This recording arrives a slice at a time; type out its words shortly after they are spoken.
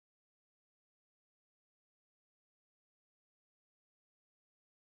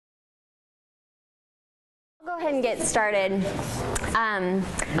go ahead and get started. I'm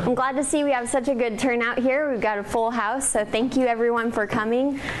glad to see we have such a good turnout here. We've got a full house, so thank you everyone for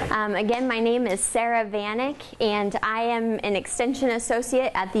coming. Again, my name is Sarah Vanek, and I am an Extension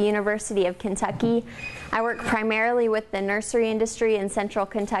Associate at the University of Kentucky. I work primarily with the nursery industry in central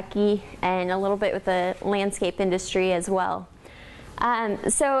Kentucky and a little bit with the landscape industry as well.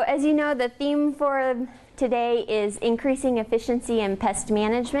 So as you know, the theme for today is increasing efficiency in pest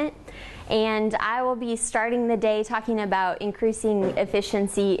management, and I will be starting the day talking about increasing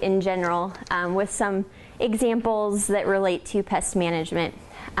efficiency in general with some examples that relate to pest management.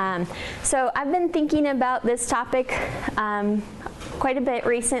 So I've been thinking about this topic quite a bit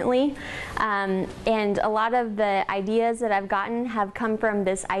recently, and a lot of the ideas that I've gotten have come from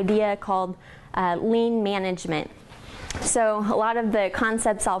this idea called lean management. So a lot of the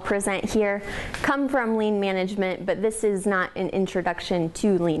concepts I'll present here come from lean management, but this is not an introduction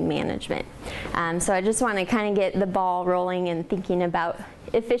to lean management. So I just want to kind of get the ball rolling and thinking about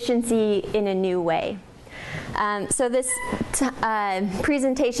efficiency in a new way. So this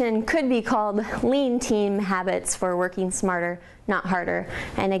presentation could be called Lean Team Habits for Working Smarter, Not Harder.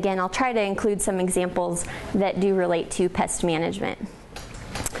 And again, I'll try to include some examples that do relate to pest management.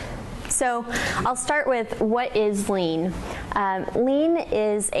 So I'll start with what is lean. Lean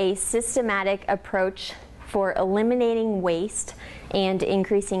is a systematic approach for eliminating waste and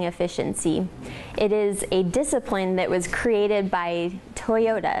increasing efficiency. It is a discipline that was created by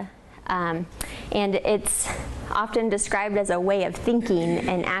Toyota, and it's often described as a way of thinking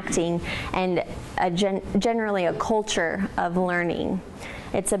and acting and generally a culture of learning.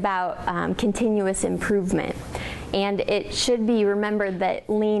 It's about continuous improvement. And it should be remembered that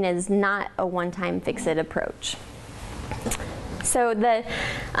lean is not a one-time fix-it approach. So the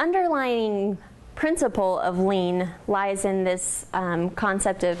underlying principle of lean lies in this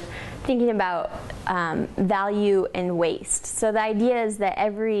concept of thinking about value and waste. So the idea is that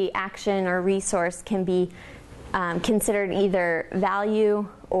every action or resource can be considered either value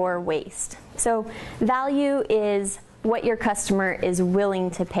or waste. So value is what your customer is willing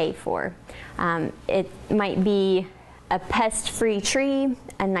to pay for. It might be a pest-free tree,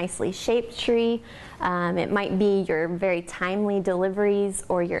 a nicely shaped tree. It might be your very timely deliveries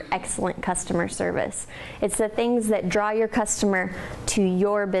or your excellent customer service. It's the things that draw your customer to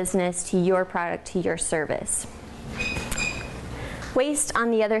your business, to your product, to your service. Waste,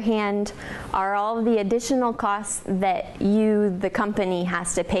 on the other hand, are all of the additional costs that you, the company,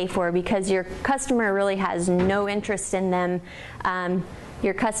 has to pay for because your customer really has no interest in them.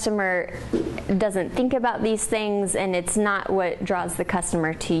 Your customer doesn't think about these things, and it's not what draws the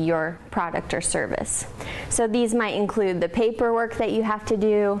customer to your product or service. So these might include the paperwork that you have to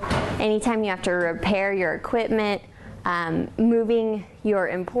do, anytime you have to repair your equipment, moving your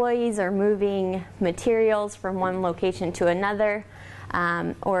employees or moving materials from one location to another,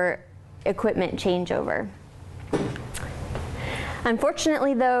 or equipment changeover.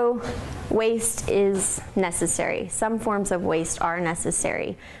 Unfortunately, though, waste is necessary. Some forms of waste are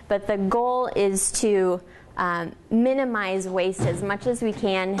necessary, but the goal is to minimize waste as much as we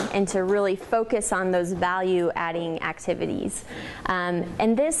can and to really focus on those value-adding activities.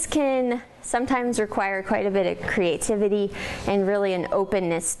 And this can sometimes require quite a bit of creativity and really an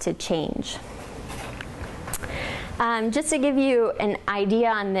openness to change. Just to give you an idea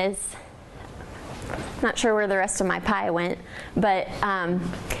on this, not sure where the rest of my pie went, but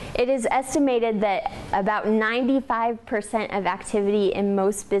it is estimated that about 95% of activity in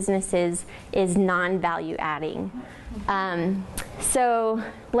most businesses is non-value adding. So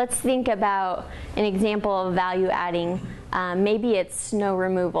let's think about an example of value adding. Maybe it's snow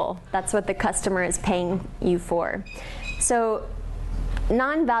removal. That's what the customer is paying you for. So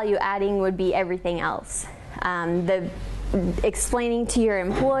non-value adding would be everything else. Explaining to your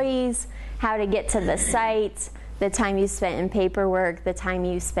employees how to get to the site, the time you spent in paperwork, the time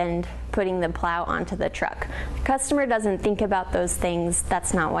you spend putting the plow onto the truck. The customer doesn't think about those things.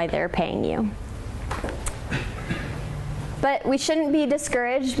 That's not why they're paying you. But we shouldn't be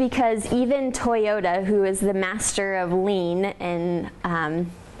discouraged because even Toyota, who is the master of lean, and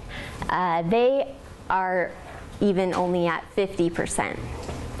they are even only at 50%.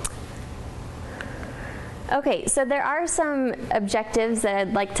 Okay, so there are some objectives that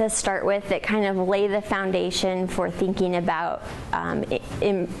I'd like to start with that kind of lay the foundation for thinking about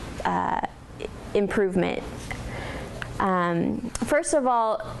improvement. First of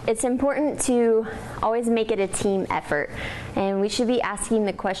all, it's important to always make it a team effort, and we should be asking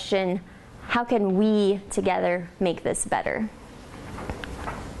the question, how can we together make this better?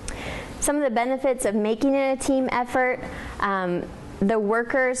 Some of the benefits of making it a team effort, the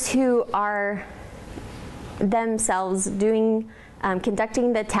workers who are themselves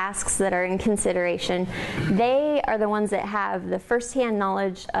conducting the tasks that are in consideration, they are the ones that have the first-hand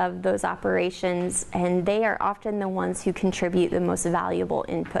knowledge of those operations, and they are often the ones who contribute the most valuable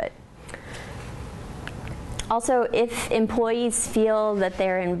input. Also, if employees feel that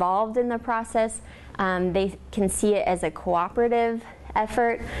they're involved in the process, they can see it as a cooperative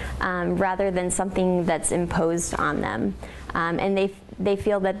effort rather than something that's imposed on them. And they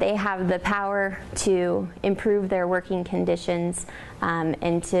feel that they have the power to improve their working conditions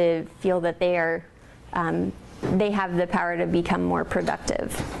and to feel that they have the power to become more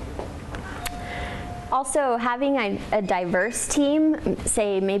productive. Also, having a diverse team,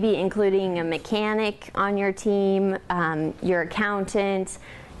 say maybe including a mechanic on your team, your accountant,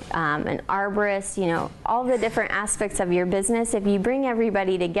 an arborist, all the different aspects of your business. If you bring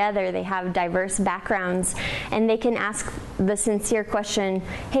everybody together, they have diverse backgrounds, and they can ask the sincere question,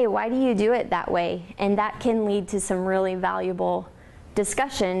 hey, why do you do it that way? And that can lead to some really valuable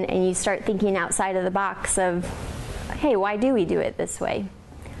discussion, and you start thinking outside of the box of, hey, why do we do it this way?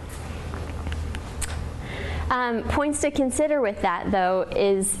 Points to consider with that, though,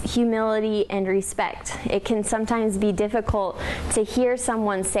 is humility and respect. It can sometimes be difficult to hear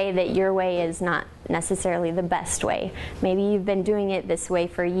someone say that your way is not necessarily the best way. Maybe you've been doing it this way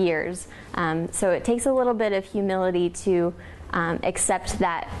for years. So it takes a little bit of humility to accept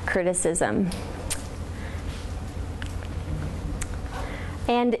that criticism.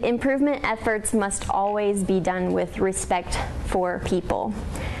 And improvement efforts must always be done with respect for people.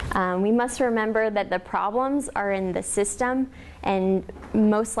 We must remember that the problems are in the system and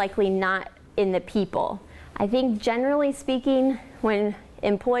most likely not in the people. I think generally speaking, when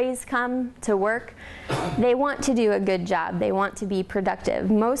employees come to work, they want to do a good job. They want to be productive.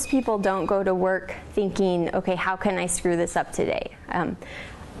 Most people don't go to work thinking, okay, how can I screw this up today?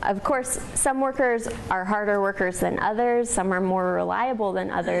 Of course, some workers are harder workers than others, some are more reliable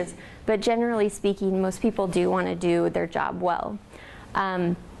than others, but generally speaking, most people do want to do their job well.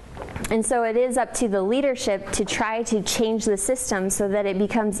 And so it is up to the leadership to try to change the system so that it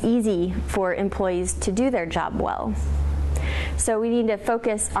becomes easy for employees to do their job well. So we need to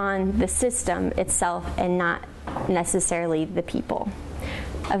focus on the system itself and not necessarily the people.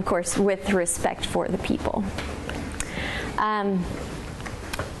 Of course, with respect for the people.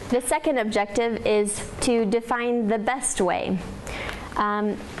 The second objective is to define the best way.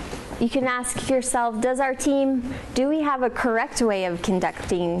 You can ask yourself, do we have a correct way of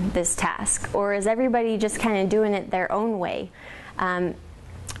conducting this task? Or is everybody just kind of doing it their own way? And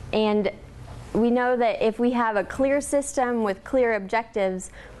we know that if we have a clear system with clear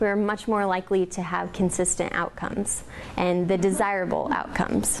objectives, we're much more likely to have consistent outcomes and the desirable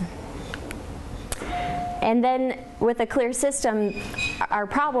outcomes. And then with a clear system, our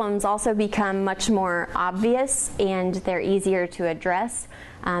problems also become much more obvious and they're easier to address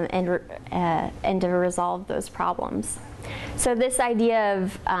and to resolve those problems. So this idea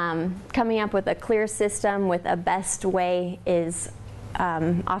of coming up with a clear system with a best way is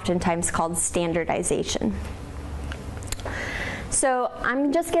oftentimes called standardization. So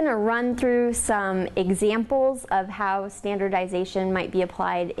I'm just going to run through some examples of how standardization might be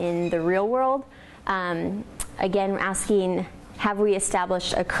applied in the real world. Again, asking, have we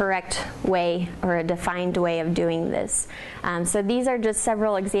established a correct way or a defined way of doing this? So these are just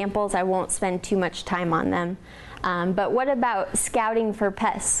several examples. I won't spend too much time on them. But what about scouting for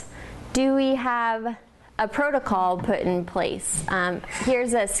pests? Do we have a protocol put in place?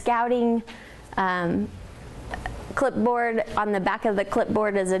 Here's a scouting clipboard. On the back of the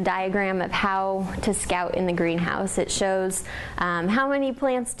clipboard is a diagram of how to scout in the greenhouse. It shows how many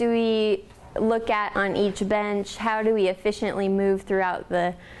plants do we look at on each bench, how do we efficiently move throughout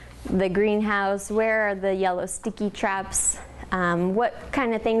the greenhouse, where are the yellow sticky traps, what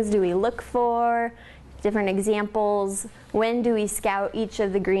kind of things do we look for, different examples, when do we scout each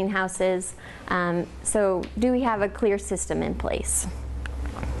of the greenhouses, so do we have a clear system in place?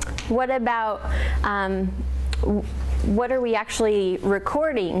 What about what are we actually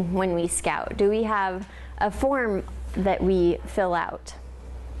recording when we scout? Do we have a form that we fill out?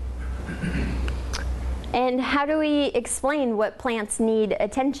 And how do we explain what plants need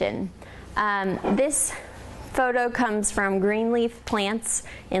attention? This photo comes from Greenleaf Plants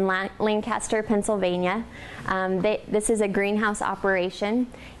in Lancaster, Pennsylvania. This is a greenhouse operation.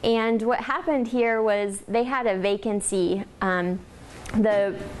 And what happened here was they had a vacancy.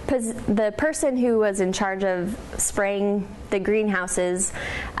 The person who was in charge of spraying the greenhouses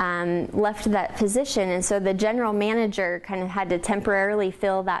left that position, and so the general manager kind of had to temporarily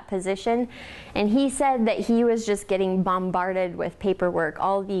fill that position, and he said that he was just getting bombarded with paperwork,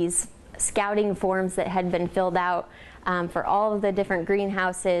 all these scouting forms that had been filled out for all of the different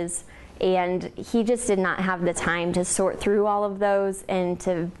greenhouses, and he just did not have the time to sort through all of those and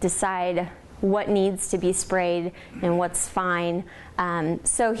to decide what needs to be sprayed and what's fine.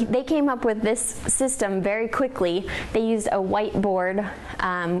 So they came up with this system very quickly. They used a whiteboard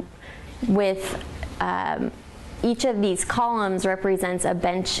with each of these columns represents a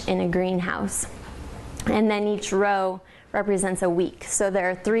bench in a greenhouse. And then each row represents a week. So there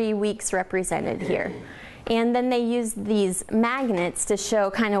are 3 weeks represented here. And then they used these magnets to show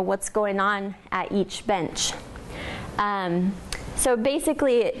kind of what's going on at each bench. So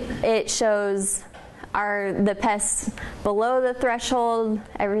basically it shows, are the pests below the threshold,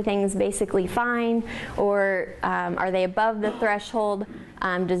 everything's basically fine, or are they above the threshold,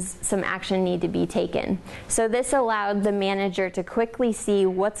 does some action need to be taken? So this allowed the manager to quickly see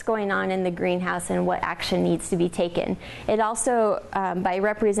what's going on in the greenhouse and what action needs to be taken. It also, by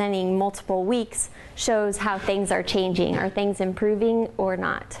representing multiple weeks, shows how things are changing. Are things improving or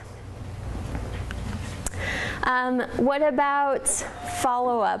not? What about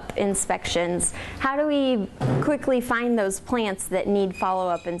follow-up inspections? How do we quickly find those plants that need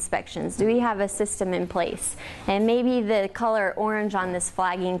follow-up inspections? Do we have a system in place? And maybe the color orange on this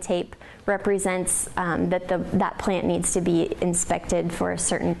flagging tape represents that plant needs to be inspected for a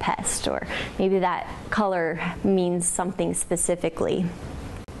certain pest, or maybe that color means something specifically.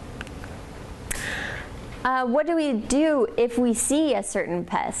 What do we do if we see a certain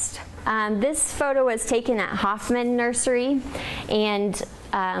pest? This photo was taken at Hoffman Nursery, and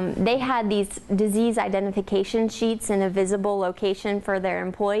they had these disease identification sheets in a visible location for their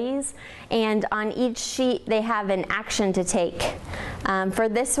employees, and on each sheet they have an action to take. For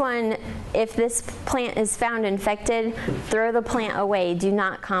this one, if this plant is found infected, throw the plant away, do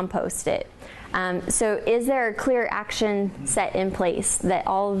not compost it. So is there a clear action set in place that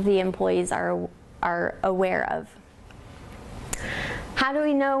all of the employees are aware of? How do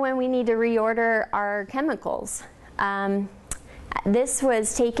we know when we need to reorder our chemicals? This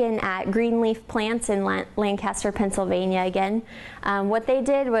was taken at Greenleaf Plants in Lancaster, Pennsylvania again. What they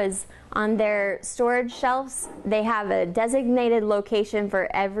did was, on their storage shelves, they have a designated location for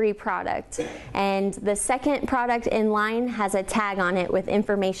every product. And the second product in line has a tag on it with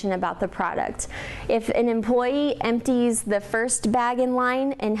information about the product. If an employee empties the first bag in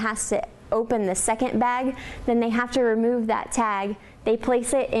line and has to open the second bag, then they have to remove that tag. They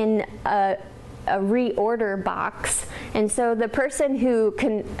place it in a reorder box, and so the person who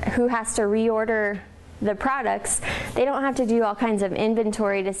has to reorder the products, they don't have to do all kinds of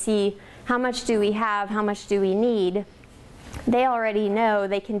inventory to see how much do we have, how much do we need. They already know.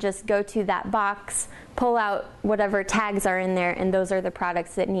 They can just go to that box, pull out whatever tags are in there, and those are the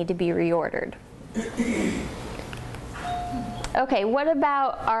products that need to be reordered. Okay, what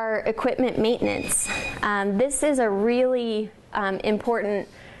about our equipment maintenance? This is a really important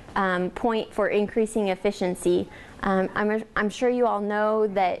point for increasing efficiency. I'm sure you all know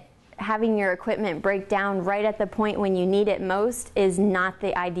that having your equipment break down right at the point when you need it most is not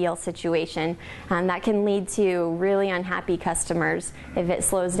the ideal situation. That can lead to really unhappy customers if it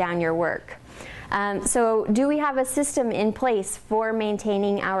slows down your work. So do we have a system in place for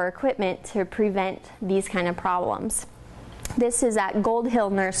maintaining our equipment to prevent these kind of problems? This is at Gold Hill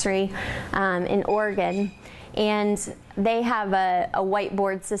Nursery in Oregon, and they have a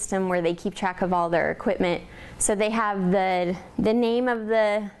whiteboard system where they keep track of all their equipment. So they have the name of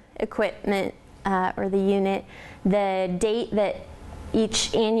the equipment or the unit, the date that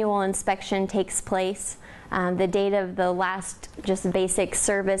each annual inspection takes place, the date of the last just basic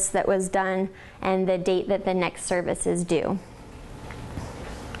service that was done, and the date that the next service is due.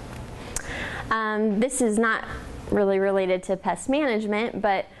 This is not really related to pest management,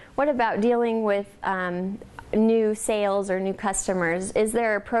 but what about dealing with new sales or new customers? Is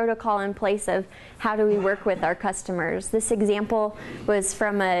there a protocol in place of how do we work with our customers? This example was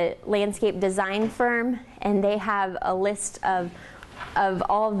from a landscape design firm, and they have a list of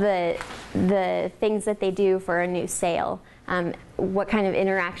all the things that they do for a new sale, what kind of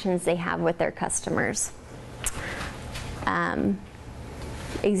interactions they have with their customers.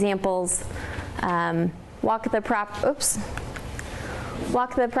 Examples, walk the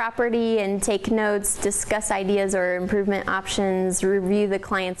property and take notes, discuss ideas or improvement options, review the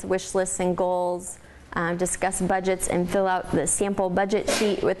client's wish lists and goals, discuss budgets and fill out the sample budget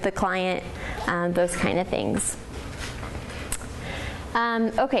sheet with the client, those kind of things.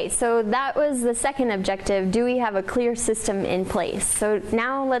 Okay, so that was the second objective. Do we have a clear system in place? So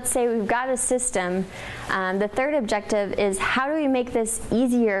now let's say we've got a system. The third objective is how do we make this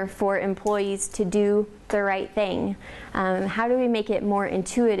easier for employees to do the right thing? How do we make it more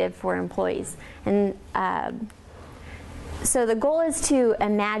intuitive for employees? And so the goal is to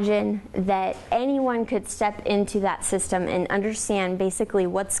imagine that anyone could step into that system and understand basically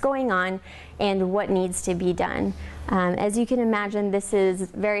what's going on and what needs to be done. As you can imagine, this is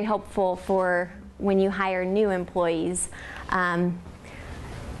very helpful for when you hire new employees.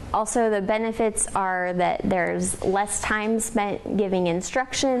 Also, the benefits are that there's less time spent giving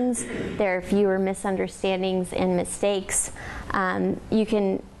instructions, there are fewer misunderstandings and mistakes.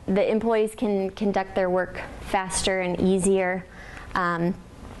 The employees can conduct their work faster and easier. And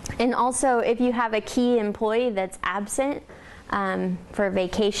also, if you have a key employee that's absent for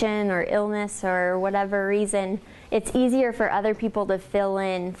vacation or illness or whatever reason, it's easier for other people to fill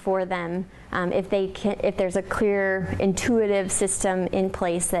in for them if there's a clear, intuitive system in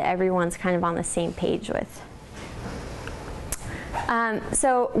place that everyone's kind of on the same page with.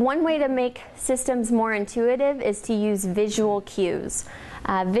 So one way to make systems more intuitive is to use visual cues.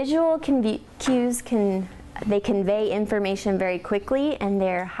 Visual cues they convey information very quickly and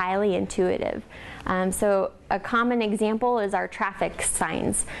they're highly intuitive. So a common example is our traffic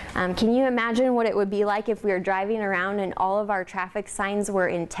signs. Can you imagine what it would be like if we were driving around and all of our traffic signs were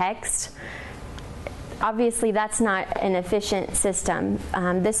in text? Obviously that's not an efficient system.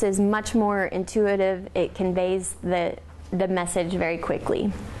 This is much more intuitive. It conveys the message very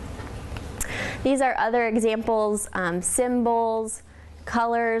quickly. These are other examples, symbols,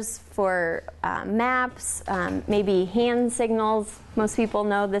 colors for maps, maybe hand signals. Most people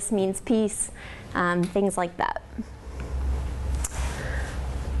know this means peace, things like that.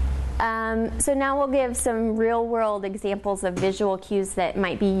 So now we'll give some real-world examples of visual cues that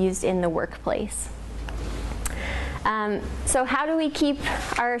might be used in the workplace. So how do we keep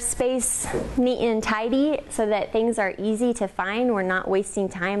our space neat and tidy so that things are easy to find? We're not wasting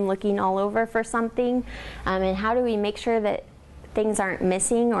time looking all over for something. And how do we make sure that things aren't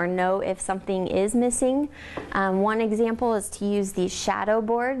missing or know if something is missing? One example is to use these shadow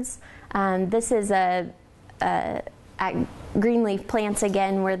boards. This is at Greenleaf Plants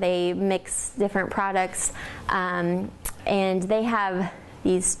again, where they mix different products, and they have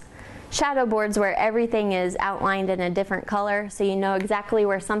these shadow boards where everything is outlined in a different color, so you know exactly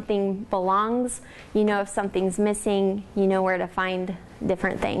where something belongs, you know if something's missing, you know where to find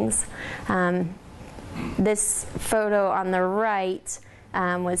different things. This photo on the right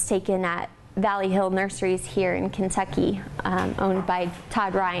was taken at Valley Hill Nurseries here in Kentucky, owned by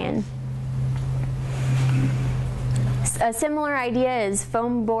Todd Ryan. A similar idea is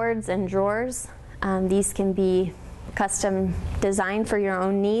foam boards and drawers. These can be custom designed for your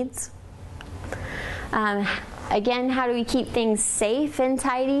own needs. Again, how do we keep things safe and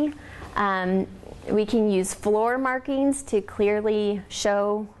tidy? We can use floor markings to clearly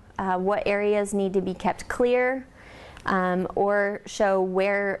show what areas need to be kept clear, or show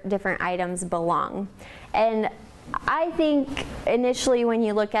where different items belong. And I think initially when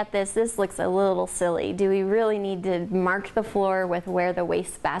you look at this looks a little silly. Do we really need to mark the floor with where the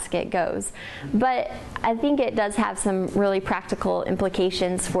waste basket goes? But I think it does have some really practical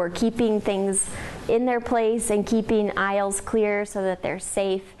implications for keeping things in their place and keeping aisles clear so that they're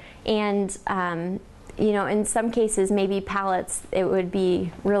safe. And you know, in some cases, maybe pallets, it would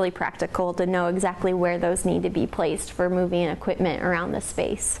be really practical to know exactly where those need to be placed for moving equipment around the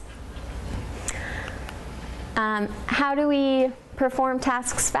space. How do we perform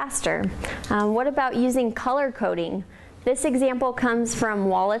tasks faster? What about using color coding? This example comes from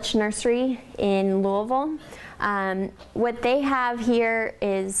Wallitsch Nursery in Louisville. What they have here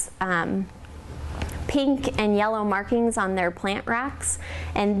is pink and yellow markings on their plant racks,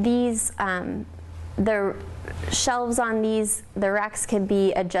 and these the shelves on these, the racks can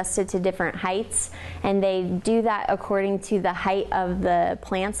be adjusted to different heights, and they do that according to the height of the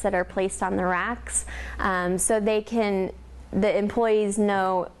plants that are placed on the racks. So the employees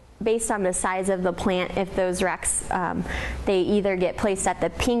know based on the size of the plant if those racks, they either get placed at the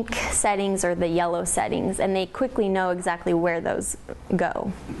pink settings or the yellow settings, and they quickly know exactly where those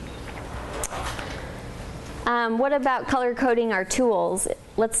go. What about color coding our tools?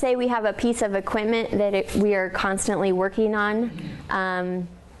 Let's say we have a piece of equipment that we are constantly working on,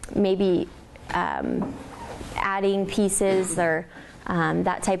 maybe adding pieces or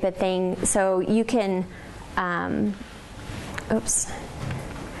that type of thing. So you can,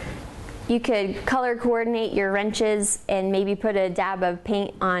 you could color coordinate your wrenches and maybe put a dab of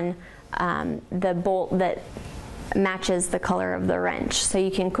paint on the bolt that matches the color of the wrench. So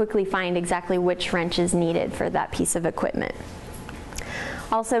you can quickly find exactly which wrench is needed for that piece of equipment.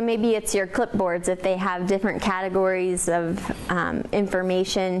 Also, maybe it's your clipboards. If they have different categories of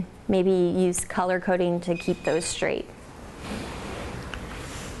information, maybe use color coding to keep those straight.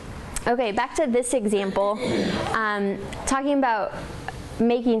 Okay, back to this example. Talking about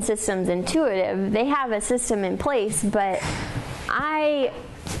making systems intuitive, they have a system in place, but I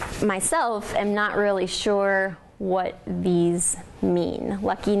myself am not really sure what these mean.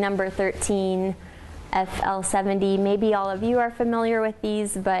 Lucky number 13, FL70, maybe all of you are familiar with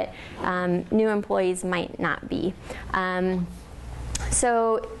these, but new employees might not be.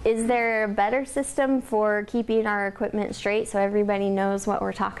 So is there a better system for keeping our equipment straight so everybody knows what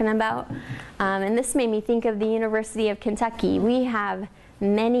we're talking about? And this made me think of the University of Kentucky. We have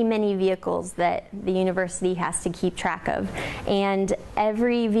many, many vehicles that the university has to keep track of. And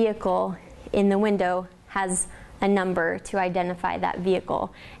every vehicle in the window has a number to identify that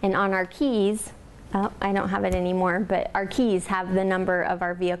vehicle. And on our keys, I don't have it anymore, but our keys have the number of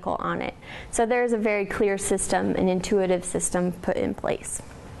our vehicle on it. So there's a very clear system, an intuitive system put in place.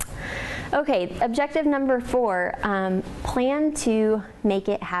 Okay, objective number 4, plan to make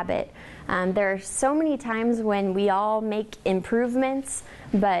it habit. There are so many times when we all make improvements,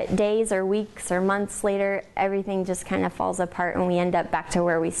 but days or weeks or months later, everything just kind of falls apart and we end up back to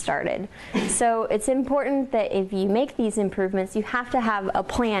where we started. So it's important that if you make these improvements, you have to have a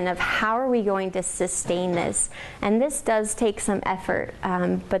plan of how are we going to sustain this. And this does take some effort,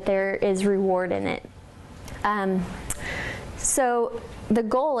 but there is reward in it. So the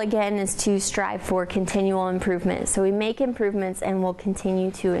goal, again, is to strive for continual improvement. So we make improvements and we'll continue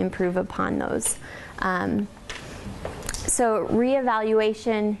to improve upon those. So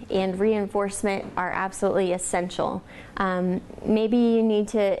reevaluation and reinforcement are absolutely essential. Maybe you need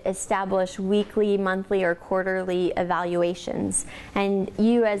to establish weekly, monthly, or quarterly evaluations. And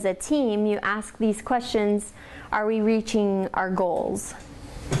you as a team, you ask these questions: are we reaching our goals?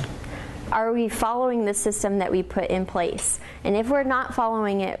 Are we following the system that we put in place? And if we're not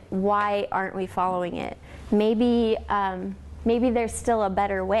following it, why aren't we following it? Maybe there's still a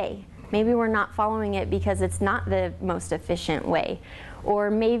better way. Maybe we're not following it because it's not the most efficient way. Or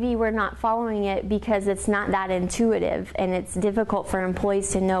maybe we're not following it because it's not that intuitive and it's difficult for employees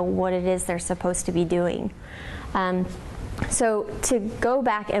to know what it is they're supposed to be doing. So to go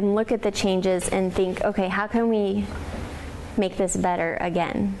back and look at the changes and think, okay, how can we make this better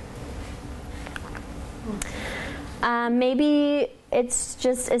again? Maybe it's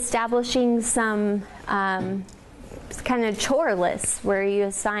just establishing some kind of chore lists where you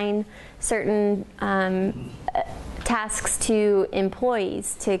assign certain tasks to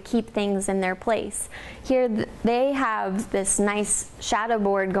employees to keep things in their place. Here they have this nice shadow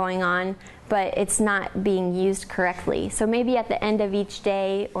board going on, but it's not being used correctly. So maybe at the end of each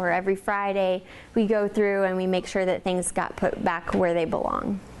day or every Friday, we go through and we make sure that things got put back where they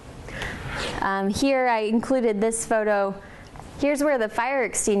belong. Here I included this photo. Here's where the fire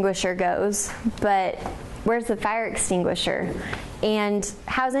extinguisher goes, but where's the fire extinguisher? And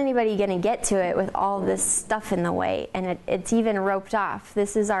how's anybody going to get to it with all this stuff in the way? And it's even roped off.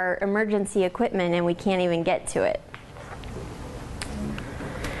 This is our emergency equipment and we can't even get to it.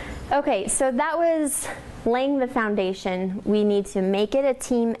 Okay, so that was laying the foundation. We need to make it a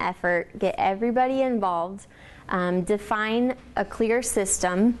team effort, get everybody involved, define a clear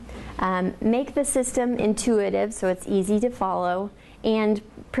system, make the system intuitive so it's easy to follow, and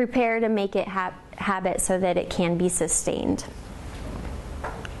prepare to make it habit so that it can be sustained.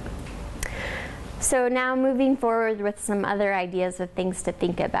 So now moving forward with some other ideas of things to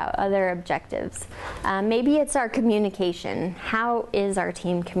think about, other objectives. Maybe it's our communication. How is our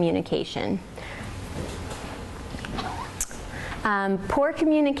team communication? Poor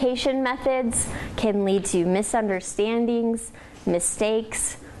communication methods can lead to misunderstandings,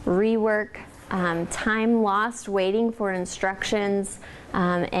 mistakes, rework, time lost waiting for instructions,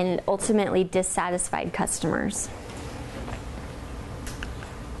 and ultimately dissatisfied customers.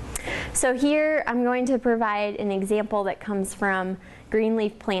 So here I'm going to provide an example that comes from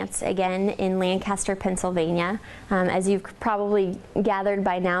greenleaf plants again in Lancaster, Pennsylvania. As you've probably gathered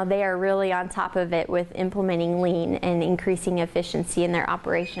by now, they are really on top of it with implementing lean and increasing efficiency in their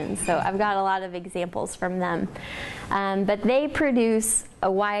operations. So I've got a lot of examples from them. But they produce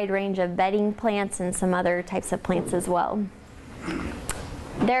a wide range of bedding plants and some other types of plants as well.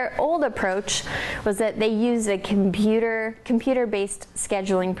 Their old approach was that they used a computer-based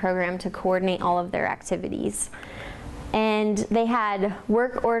scheduling program to coordinate all of their activities. And they had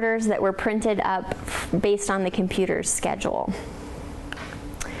work orders that were printed up based on the computer's schedule.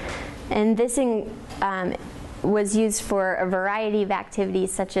 And this was used for a variety of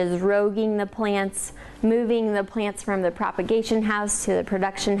activities such as roguing the plants, moving the plants from the propagation house to the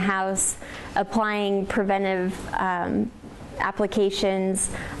production house, applying preventive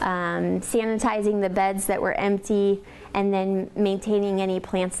applications, sanitizing the beds that were empty, and then maintaining any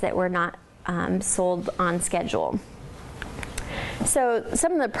plants that were not sold on schedule. So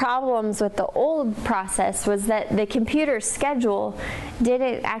some of the problems with the old process was that the computer schedule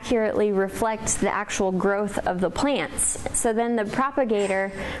didn't accurately reflect the actual growth of the plants. So then the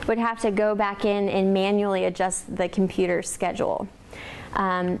propagator would have to go back in and manually adjust the computer schedule.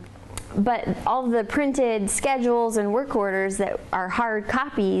 But all the printed schedules and work orders that are hard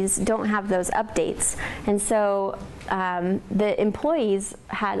copies don't have those updates. And so the employees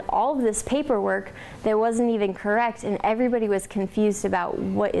had all of this paperwork that wasn't even correct, and everybody was confused about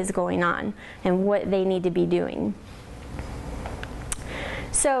what is going on and what they need to be doing.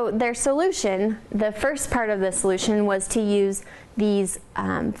 So their solution, the first part of the solution, was to use these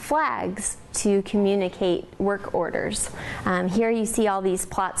flags to communicate work orders. Here you see all these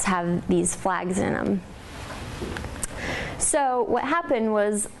plots have these flags in them. So what happened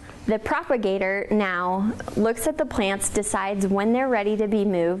was the propagator now looks at the plants, decides when they're ready to be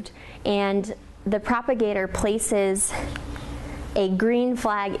moved, and the propagator places a green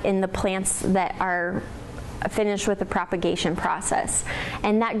flag in the plants that are finished with the propagation process.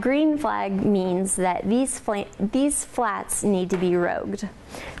 And that green flag means that these flats need to be rogued.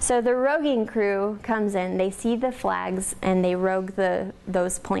 So the roguing crew comes in, they see the flags, and they rogue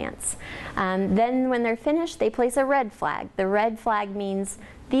those plants. Then when they're finished, they place a red flag. The red flag means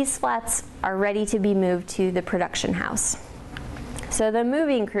these flats are ready to be moved to the production house. So the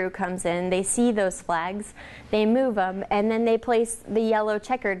moving crew comes in, they see those flags, they move them, and then they place the yellow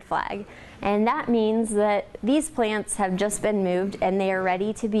checkered flag. And that means that these plants have just been moved and they are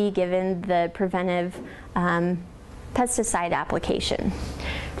ready to be given the preventive pesticide application.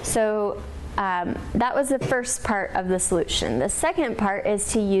 So that was the first part of the solution. The second part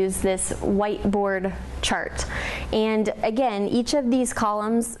is to use this whiteboard chart. And again, each of these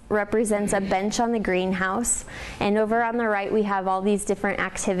columns represents a bench on the greenhouse. And over on the right, we have all these different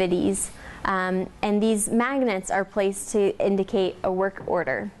activities. And these magnets are placed to indicate a work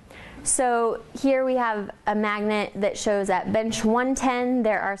order. So here we have a magnet that shows at bench 110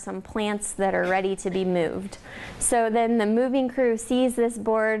 there are some plants that are ready to be moved. So then the moving crew sees this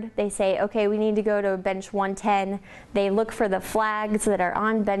board, they say, okay, we need to go to bench 110. They look for the flags that are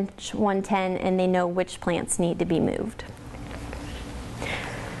on bench 110 and they know which plants need to be moved.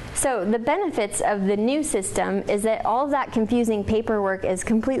 So the benefits of the new system is that all of that confusing paperwork is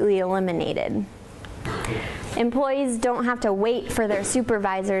completely eliminated. Employees don't have to wait for their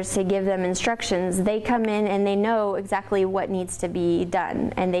supervisors to give them instructions. They come in and they know exactly what needs to be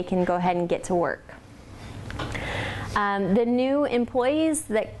done, and they can go ahead and get to work. The new employees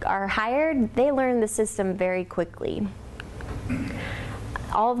that are hired, they learn the system very quickly.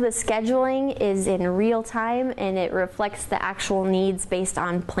 All of the scheduling is in real time, and it reflects the actual needs based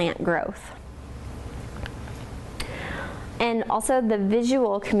on plant growth. And also the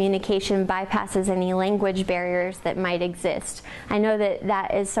visual communication bypasses any language barriers that might exist. I know that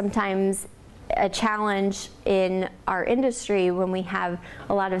that is sometimes a challenge in our industry when we have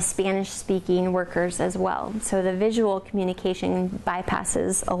a lot of Spanish-speaking workers as well. So the visual communication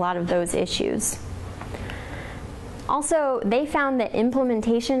bypasses a lot of those issues. Also, they found that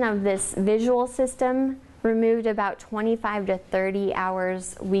implementation of this visual system removed about 25 to 30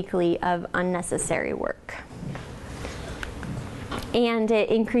 hours weekly of unnecessary work. And it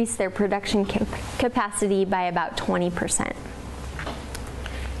increased their production capacity by about 20%.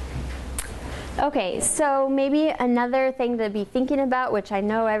 Okay, so maybe another thing to be thinking about, which I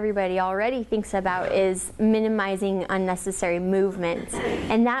know everybody already thinks about, is minimizing unnecessary movements.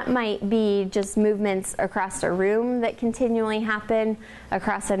 And that might be just movements across a room that continually happen,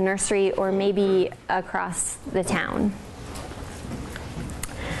 across a nursery, or maybe across the town.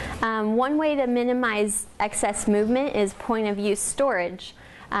 One way to minimize excess movement is point-of-use storage.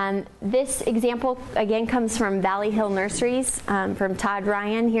 This example, again, comes from Valley Hill Nurseries, from Todd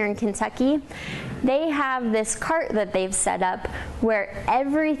Ryan here in Kentucky. They have this cart that they've set up where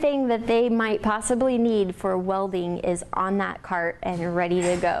everything that they might possibly need for welding is on that cart and ready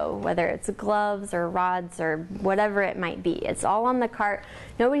to go, whether it's gloves or rods or whatever it might be. It's all on the cart.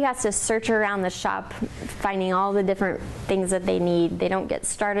 Nobody has to search around the shop finding all the different things that they need. They don't get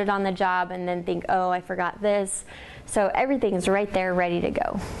started on the job and then think, oh, I forgot this. So everything's right there ready to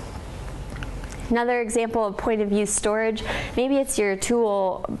go. Another example of point of use storage, maybe it's your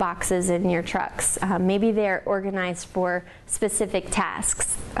tool boxes in your trucks. Maybe they're organized for specific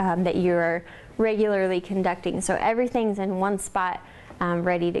tasks that you're regularly conducting. So everything's in one spot,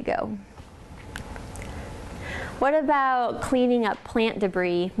 ready to go. What about cleaning up plant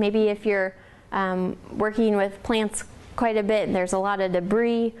debris? Maybe if you're working with plants quite a bit and there's a lot of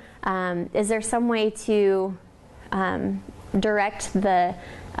debris, is there some way to direct the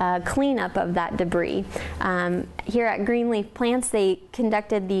cleanup of that debris? Here at Greenleaf Plants, they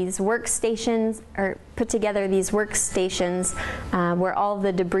conducted these workstations, or put together these workstations where all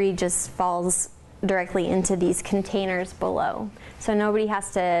the debris just falls directly into these containers below. So nobody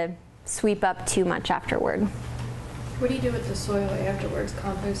has to sweep up too much afterward. What do you do with the soil afterwards?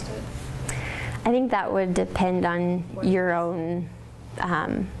 Compost it? I think that would depend on your own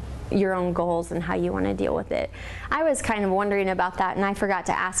goals and how you want to deal with it. I was kind of wondering about that, and I forgot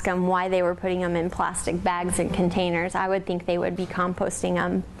to ask them why they were putting them in plastic bags and containers. I would think they would be composting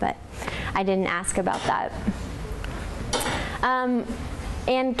them, but I didn't ask about that.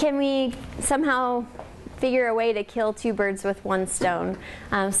 And can we somehow figure a way to kill two birds with one stone?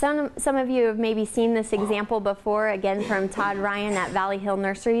 Some of you have maybe seen this example before, again from Todd Ryan at Valley Hill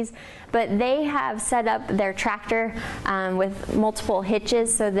Nurseries, but they have set up their tractor with multiple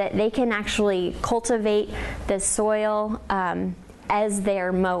hitches so that they can actually cultivate the soil as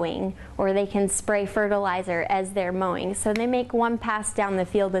they're mowing, or they can spray fertilizer as they're mowing. So they make one pass down the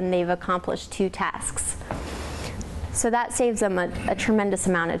field and they've accomplished two tasks. So that saves them a tremendous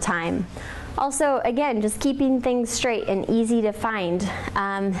amount of time. Also, again, just keeping things straight and easy to find.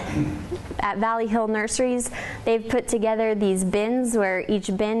 At Valley Hill Nurseries, they've put together these bins where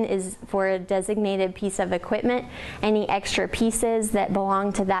each bin is for a designated piece of equipment. Any extra pieces that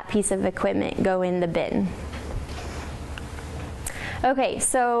belong to that piece of equipment go in the bin. Okay,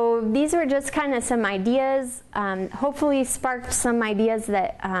 so these were just kind of some ideas, hopefully sparked some ideas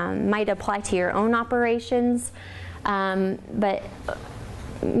that might apply to your own operations, but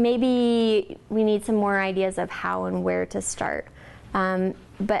maybe we need some more ideas of how and where to start.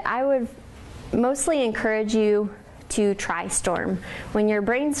 But I would mostly encourage you to try storm. When you're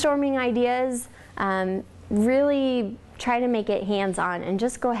brainstorming ideas, really try to make it hands-on and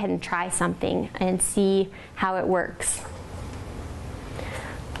just go ahead and try something and see how it works.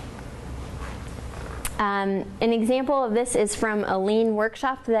 An example of this is from a lean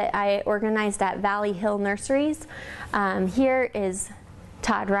workshop that I organized at Valley Hill Nurseries. Here is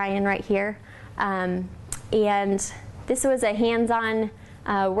Todd Ryan right here. And this was a hands-on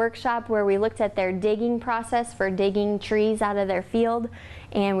workshop where we looked at their digging process for digging trees out of their field,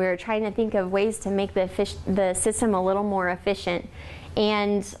 and we were trying to think of ways to make the system a little more efficient.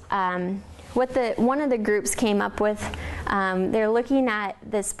 And what one of the groups came up with, they're looking at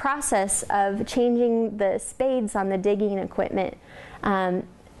this process of changing the spades on the digging equipment.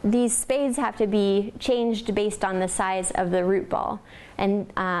 These spades have to be changed based on the size of the root ball. And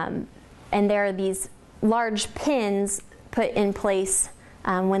there are these large pins put in place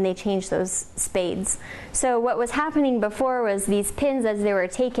when they change those spades. So what was happening before was these pins, as they were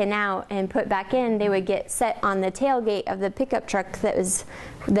taken out and put back in, they would get set on the tailgate of the pickup truck that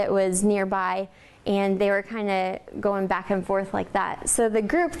was nearby, and they were kind of going back and forth like that. So the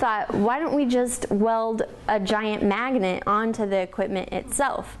group thought, why don't we just weld a giant magnet onto the equipment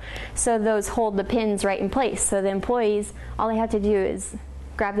itself, so those hold the pins right in place. So the employees, all they have to do is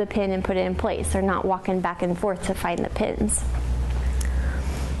grab the pin and put it in place. They're not walking back and forth to find the pins.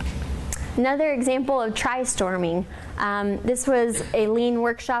 Another example of tri-storming. This was a lean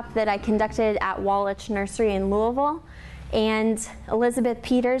workshop that I conducted at Wallitsch Nursery in Louisville. And Elizabeth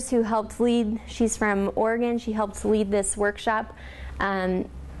Peters, who helped lead, she's from Oregon, she helped lead this workshop.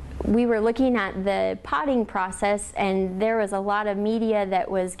 We were looking at the potting process, and there was a lot of media that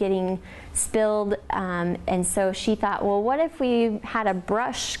was getting spilled, and so she thought, well, what if we had a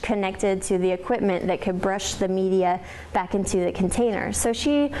brush connected to the equipment that could brush the media back into the container? So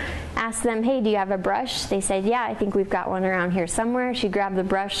she asked them, hey, do you have a brush? They said, yeah, I think we've got one around here somewhere. She grabbed the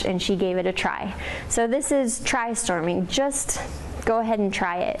brush and she gave it a try. So this is tri-storming. Just go ahead and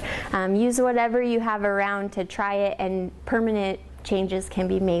try it. Use whatever you have around to try it, and permanent changes can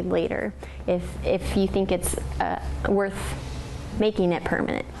be made later if you think it's worth making it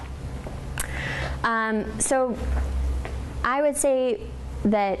permanent. So I would say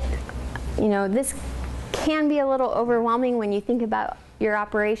that, you know, this can be a little overwhelming when you think about your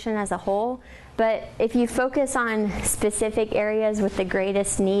operation as a whole, but if you focus on specific areas with the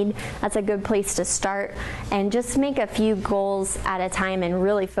greatest need, that's a good place to start, and just make a few goals at a time and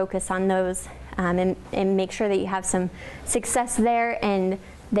really focus on those, and make sure that you have some success there, and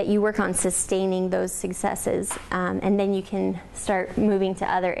that you work on sustaining those successes, and then you can start moving to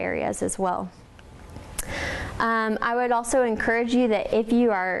other areas as well. I would also encourage you that if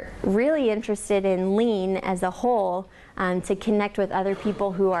you are really interested in Lean as a whole, to connect with other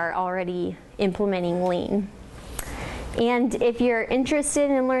people who are already implementing Lean. And if you're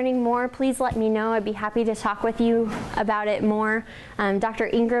interested in learning more, please let me know. I'd be happy to talk with you about it more. Dr.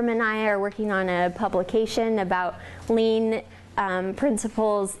 Ingram and I are working on a publication about Lean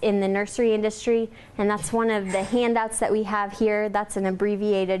principles in the nursery industry, and that's one of the handouts that we have here. That's an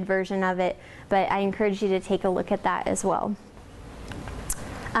abbreviated version of it, but I encourage you to take a look at that as well.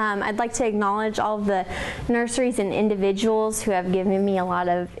 I'd like to acknowledge all of the nurseries and individuals who have given me a lot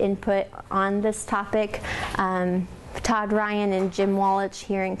of input on this topic. Todd Ryan and Jim Wallitsch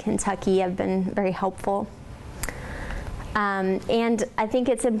here in Kentucky have been very helpful. And I think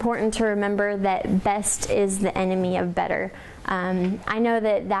it's important to remember that best is the enemy of better. I know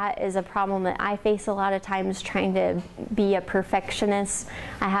that that is a problem that I face a lot of times, trying to be a perfectionist.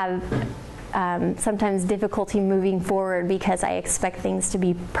 I have sometimes difficulty moving forward because I expect things to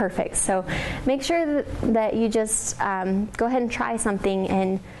be perfect. So make sure that you just go ahead and try something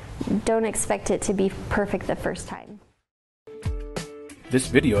and don't expect it to be perfect the first time. This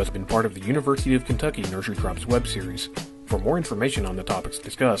video has been part of the University of Kentucky Nursery Crops web series. For more information on the topics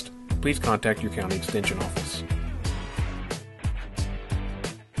discussed, please contact your county extension office.